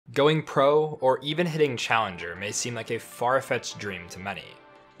Going pro or even hitting challenger may seem like a far-fetched dream to many,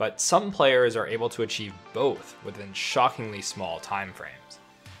 but some players are able to achieve both within shockingly small time frames.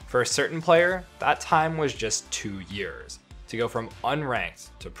 For a certain player, that time was just 2 years, to go from unranked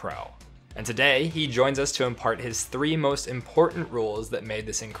to pro. And today, he joins us to impart his 3 most important rules that made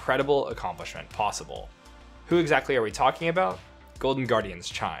this incredible accomplishment possible. Who exactly are we talking about? Golden Guardian's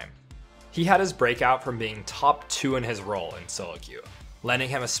Chime. He had his breakout from being top 2 in his role in solo queue, landing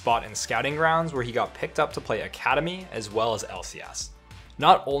him a spot in scouting grounds where he got picked up to play Academy as well as LCS.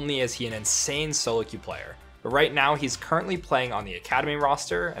 Not only is he an insane solo queue player, but right now he's currently playing on the Academy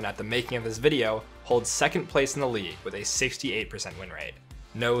roster and at the making of this video holds 2nd place in the league with a 68% win rate.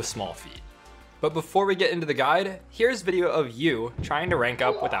 No small feat. But before we get into the guide, here's video of you trying to rank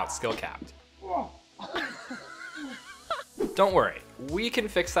up without skill capped. Don't worry, we can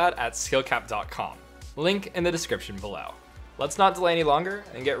fix that at skillcapped.com. Link in the description below. Let's not delay any longer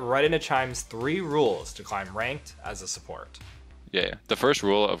and get right into Chime's 3 rules to climb ranked as a support. Yeah, the first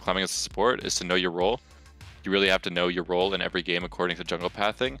rule of climbing as a support is to know your role. You really have to know your role in every game according to jungle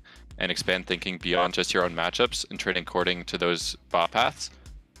pathing and expand thinking beyond just your own matchups and training according to those bot paths.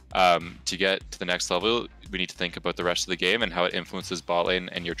 To get to the next level, we need to think about the rest of the game and how it influences bot lane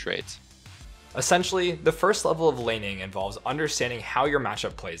and your trades. Essentially, the first level of laning involves understanding how your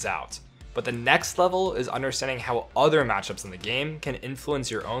matchup plays out, but the next level is understanding how other matchups in the game can influence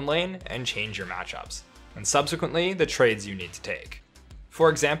your own lane and change your matchups, and subsequently the trades you need to take. For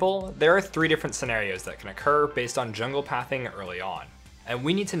example, there are 3 different scenarios that can occur based on jungle pathing early on, and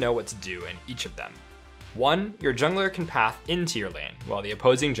we need to know what to do in each of them. 1, your jungler can path into your lane, while the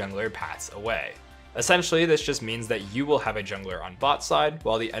opposing jungler paths away. Essentially, this just means that you will have a jungler on bot side,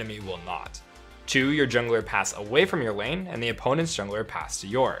 while the enemy will not. 2, your jungler paths away from your lane, and the opponent's jungler paths to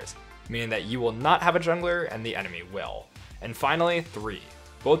yours, meaning that you will not have a jungler and the enemy will. And finally, 3,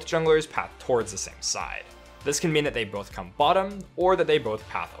 both junglers path towards the same side. This can mean that they both come bottom, or that they both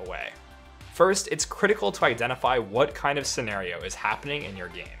path away. First, it's critical to identify what kind of scenario is happening in your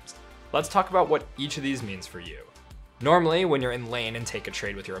games. Let's talk about what each of these means for you. Normally, when you're in lane and take a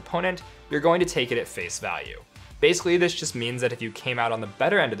trade with your opponent, you're going to take it at face value. Basically, this just means that if you came out on the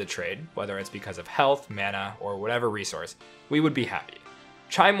better end of the trade, whether it's because of health, mana, or whatever resource, we would be happy.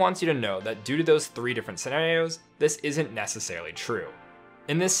 Chime wants you to know that due to those 3 different scenarios, this isn't necessarily true.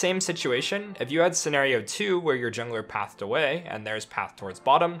 In this same situation, if you had scenario 2 where your jungler pathed away and theirs pathed towards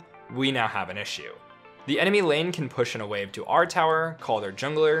bottom, we now have an issue. The enemy lane can push in a wave to our tower, call their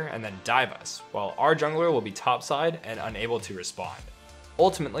jungler, and then dive us, while our jungler will be topside and unable to respond.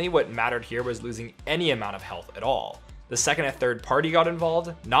 Ultimately, what mattered here was losing any amount of health at all. The second a third party got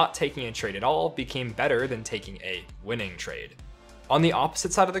involved, not taking a trade at all became better than taking a winning trade. On the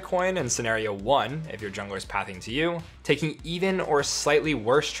opposite side of the coin, in scenario 1, if your jungler is pathing to you, taking even or slightly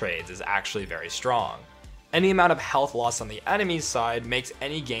worse trades is actually very strong. Any amount of health loss on the enemy's side makes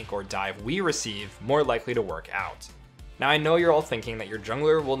any gank or dive we receive more likely to work out. Now I know you're all thinking that your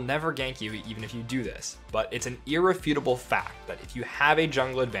jungler will never gank you even if you do this, but it's an irrefutable fact that if you have a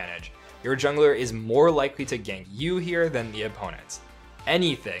jungle advantage, your jungler is more likely to gank you here than the opponents.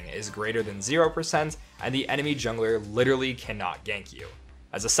 Anything is greater than 0% and the enemy jungler literally cannot gank you.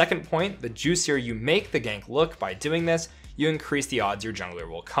 As a second point, the juicier you make the gank look by doing this, you increase the odds your jungler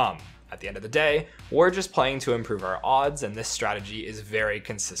will come. At the end of the day, we're just playing to improve our odds and this strategy is very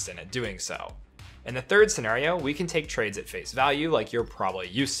consistent at doing so. In the third scenario, we can take trades at face value like you're probably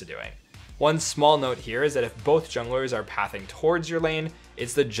used to doing. One small note here is that if both junglers are pathing towards your lane,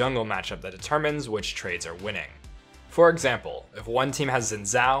 it's the jungle matchup that determines which trades are winning. For example, if one team has Xin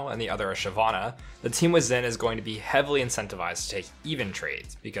Zhao and the other a Shyvana, the team with Xin is going to be heavily incentivized to take even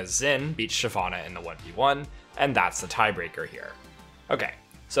trades because Xin beats Shyvana in the 1v1, and that's the tiebreaker here. Okay,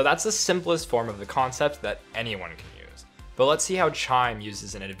 so that's the simplest form of the concept that anyone can use. But let's see how Chime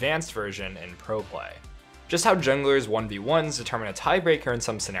uses an advanced version in pro play. Just how junglers 1v1s determine a tiebreaker in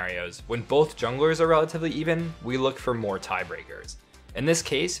some scenarios, when both junglers are relatively even, we look for more tiebreakers. In this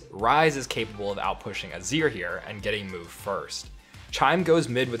case, Ryze is capable of outpushing Azir here and getting moved first. Chime goes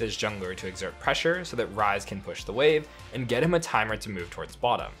mid with his jungler to exert pressure so that Ryze can push the wave and get him a timer to move towards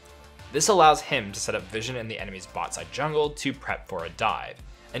bottom. This allows him to set up vision in the enemy's bot side jungle to prep for a dive.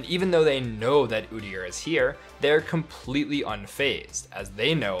 And even though they know that Udyr is here, they're completely unfazed, as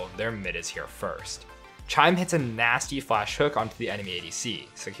they know their mid is here first. Chime hits a nasty flash hook onto the enemy ADC,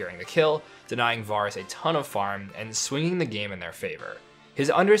 securing the kill, denying Varus a ton of farm, and swinging the game in their favor. His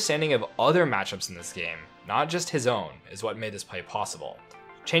understanding of other matchups in this game, not just his own, is what made this play possible.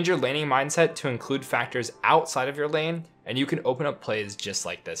 Change your laning mindset to include factors outside of your lane, and you can open up plays just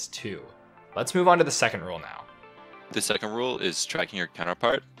like this too. Let's move on to the second rule now. The second rule is tracking your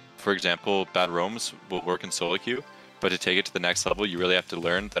counterpart. For example, bad roams will work in solo queue, but to take it to the next level, you really have to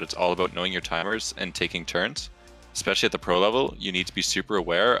learn that it's all about knowing your timers and taking turns. Especially at the pro level, you need to be super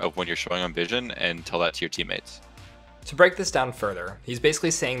aware of when you're showing on vision and tell that to your teammates. To break this down further, he's basically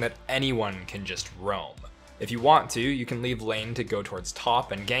saying that anyone can just roam. If you want to, you can leave lane to go towards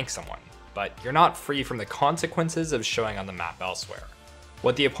top and gank someone, but you're not free from the consequences of showing on the map elsewhere.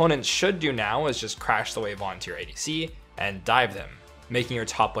 What the opponents should do now is just crash the wave onto your ADC and dive them, making your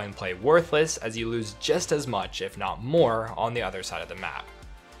top lane play worthless as you lose just as much, if not more, on the other side of the map.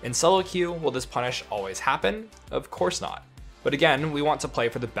 In solo queue, will this punish always happen? Of course not. But again, we want to play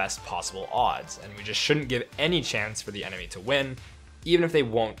for the best possible odds, and we just shouldn't give any chance for the enemy to win, even if they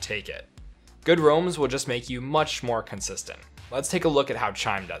won't take it. Good roams will just make you much more consistent. Let's take a look at how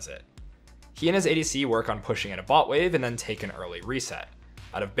Chime does it. He and his ADC work on pushing in a bot wave and then take an early reset.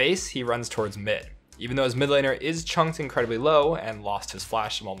 Out of base, he runs towards mid. Even though his mid laner is chunked incredibly low and lost his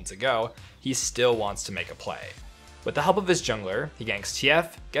flash moments ago, he still wants to make a play. With the help of his jungler, he ganks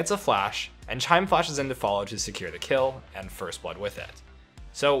TF, gets a flash, and Chime flashes in to follow to secure the kill and first blood with it.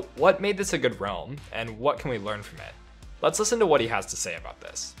 So what made this a good roam, and what can we learn from it? Let's listen to what he has to say about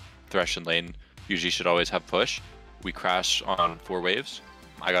this. Thresh and lane usually should always have push. We crash on 4 waves.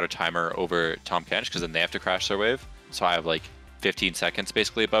 I got a timer over Tahm Kench because then they have to crash their wave. So I have like 15 seconds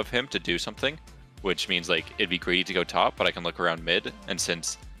basically above him to do something, which means like it'd be greedy to go top, but I can look around mid, and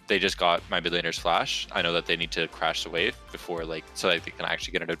since they just got my mid laner's flash, I know that they need to crash the wave before so that they can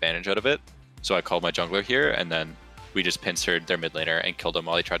actually get an advantage out of it. So I called my jungler here, and then we just pincered their mid laner and killed him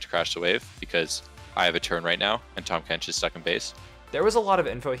while he tried to crash the wave because I have a turn right now and Tahm Kench is stuck in base. There was a lot of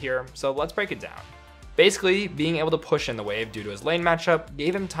info here, so let's break it down. Basically, being able to push in the wave due to his lane matchup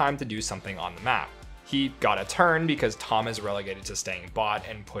gave him time to do something on the map. He got a turn because Tahm is relegated to staying bot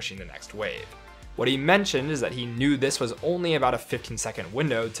and pushing the next wave. What he mentioned is that he knew this was only about a 15-second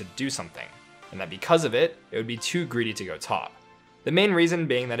window to do something, and that because of it, it would be too greedy to go top. The main reason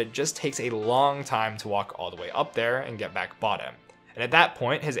being that it just takes a long time to walk all the way up there and get back bottom, and at that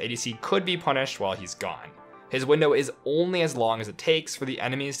point his ADC could be punished while he's gone. His window is only as long as it takes for the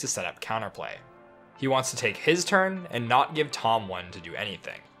enemies to set up counterplay. He wants to take his turn and not give Tahm one to do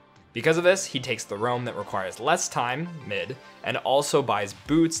anything. Because of this, he takes the roam that requires less time, mid, and also buys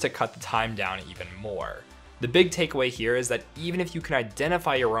boots to cut the time down even more. The big takeaway here is that even if you can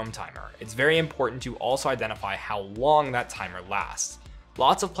identify your roam timer, it's very important to also identify how long that timer lasts.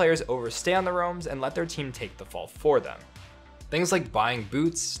 Lots of players overstay on the roams and let their team take the fall for them. Things like buying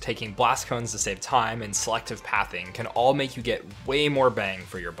boots, taking blast cones to save time, and selective pathing can all make you get way more bang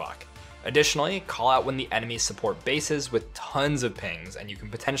for your buck. Additionally, call out when the enemies support bases with tons of pings and you can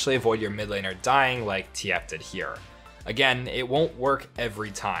potentially avoid your mid laner dying like TF did here. Again, it won't work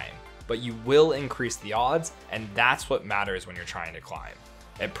every time, but you will increase the odds, and that's what matters when you're trying to climb.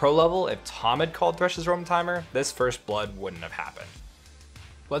 At pro level, if Tahm had called Thresh's roam timer, this first blood wouldn't have happened.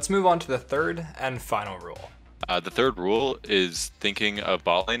 Let's move on to the third and final rule. The third rule is thinking of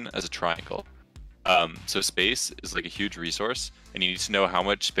bot lane as a triangle. So space is like a huge resource, and you need to know how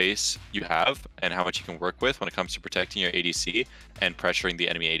much space you have and how much you can work with when it comes to protecting your ADC and pressuring the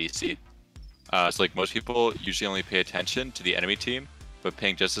enemy ADC. So like most people usually only pay attention to the enemy team, but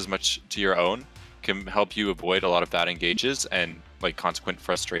paying just as much to your own can help you avoid a lot of bad engages and like consequent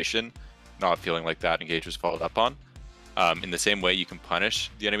frustration, not feeling like that engage was followed up on. In the same way, you can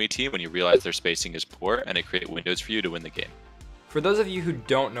punish the enemy team when you realize their spacing is poor, and it creates windows for you to win the game. For those of you who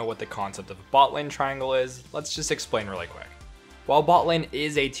don't know what the concept of a bot lane triangle is, let's just explain really quick. While bot lane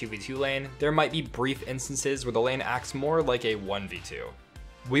is a 2v2 lane, there might be brief instances where the lane acts more like a 1v2.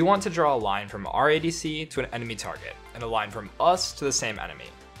 We want to draw a line from our ADC to an enemy target, and a line from us to the same enemy.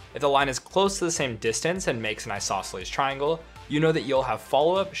 If the line is close to the same distance and makes an isosceles triangle, you know that you'll have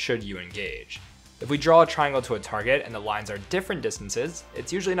follow-up should you engage. If we draw a triangle to a target and the lines are different distances,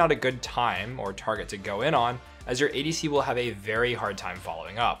 it's usually not a good time or target to go in on, as your ADC will have a very hard time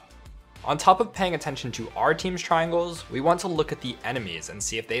following up. On top of paying attention to our team's triangles, we want to look at the enemies and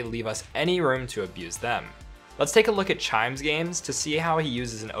see if they leave us any room to abuse them. Let's take a look at Chime's games to see how he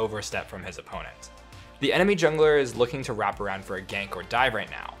uses an overstep from his opponent. The enemy jungler is looking to wrap around for a gank or dive right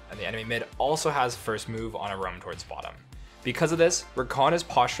now, and the enemy mid also has first move on a roam towards bottom. Because of this, Rakan is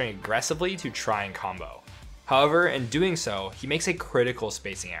posturing aggressively to try and combo. However, in doing so, he makes a critical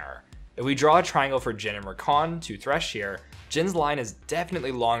spacing error. If we draw a triangle for Jhin and Rakan to Thresh here, Jin's line is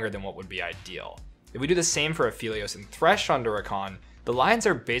definitely longer than what would be ideal. If we do the same for Aphelios and Thresh onto Rakan, the lines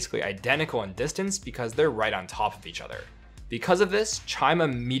are basically identical in distance because they're right on top of each other. Because of this, Chime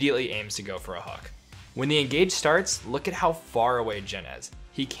immediately aims to go for a hook. When the engage starts, look at how far away Jhin is.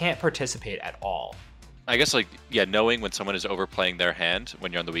 He can't participate at all. I guess like, yeah, knowing when someone is overplaying their hand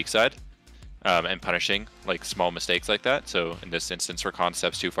when you're on the weak side, and punishing like small mistakes like that. So in this instance, Rakan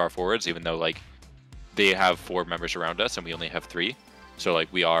steps too far forwards, even though like they have 4 members around us and we only have 3. So like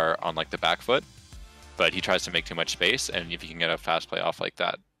we are on like the back foot, but he tries to make too much space. And if you can get a fast play off like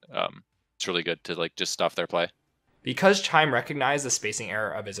that, it's really good to like just stuff their play. Because Chime recognized the spacing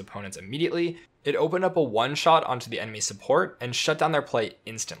error of his opponents immediately, it opened up a one-shot onto the enemy support and shut down their play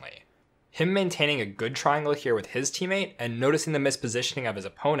instantly. Him maintaining a good triangle here with his teammate and noticing the mispositioning of his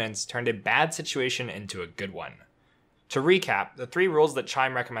opponents turned a bad situation into a good one. To recap, the 3 rules that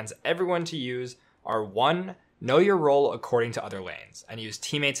Chime recommends everyone to use are 1. Know your role according to other lanes, and use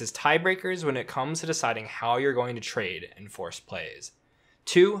teammates as tiebreakers when it comes to deciding how you're going to trade and force plays.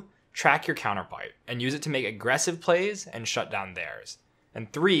 2. Track your counterpart, and use it to make aggressive plays and shut down theirs.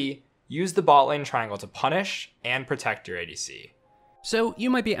 And 3. Use the bot lane triangle to punish and protect your ADC. So you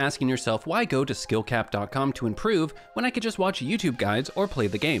might be asking yourself, why go to skillcap.com to improve when I could just watch YouTube guides or play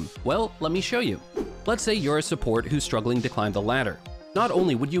the game? Well, let me show you. Let's say you're a support who's struggling to climb the ladder. Not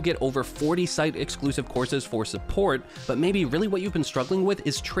only would you get over 40 site exclusive courses for support, but maybe really what you've been struggling with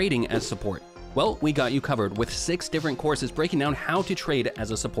is trading as support. Well, we got you covered with 6 different courses breaking down how to trade as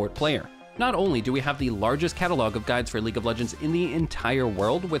a support player. Not only do we have the largest catalog of guides for League of Legends in the entire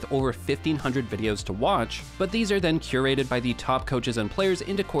world with over 1,500 videos to watch, but these are then curated by the top coaches and players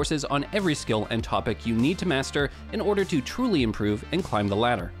into courses on every skill and topic you need to master in order to truly improve and climb the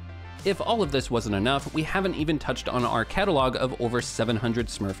ladder. If all of this wasn't enough, we haven't even touched on our catalog of over 700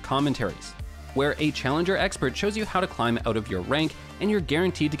 Smurf commentaries, where a challenger expert shows you how to climb out of your rank, and you're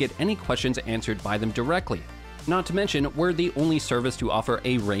guaranteed to get any questions answered by them directly. Not to mention, we're the only service to offer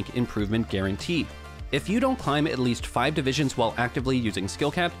a rank improvement guarantee. If you don't climb at least 5 divisions while actively using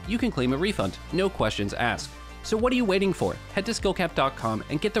SkillCap, you can claim a refund, no questions asked. So what are you waiting for? Head to skillcap.com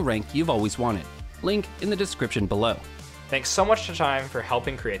and get the rank you've always wanted. Link in the description below. Thanks so much to Chime for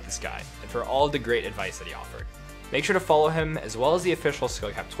helping create this guide, and for all of the great advice that he offered. Make sure to follow him as well as the official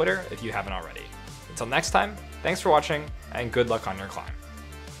SkillCap Twitter if you haven't already. Until next time, thanks for watching, and good luck on your climb.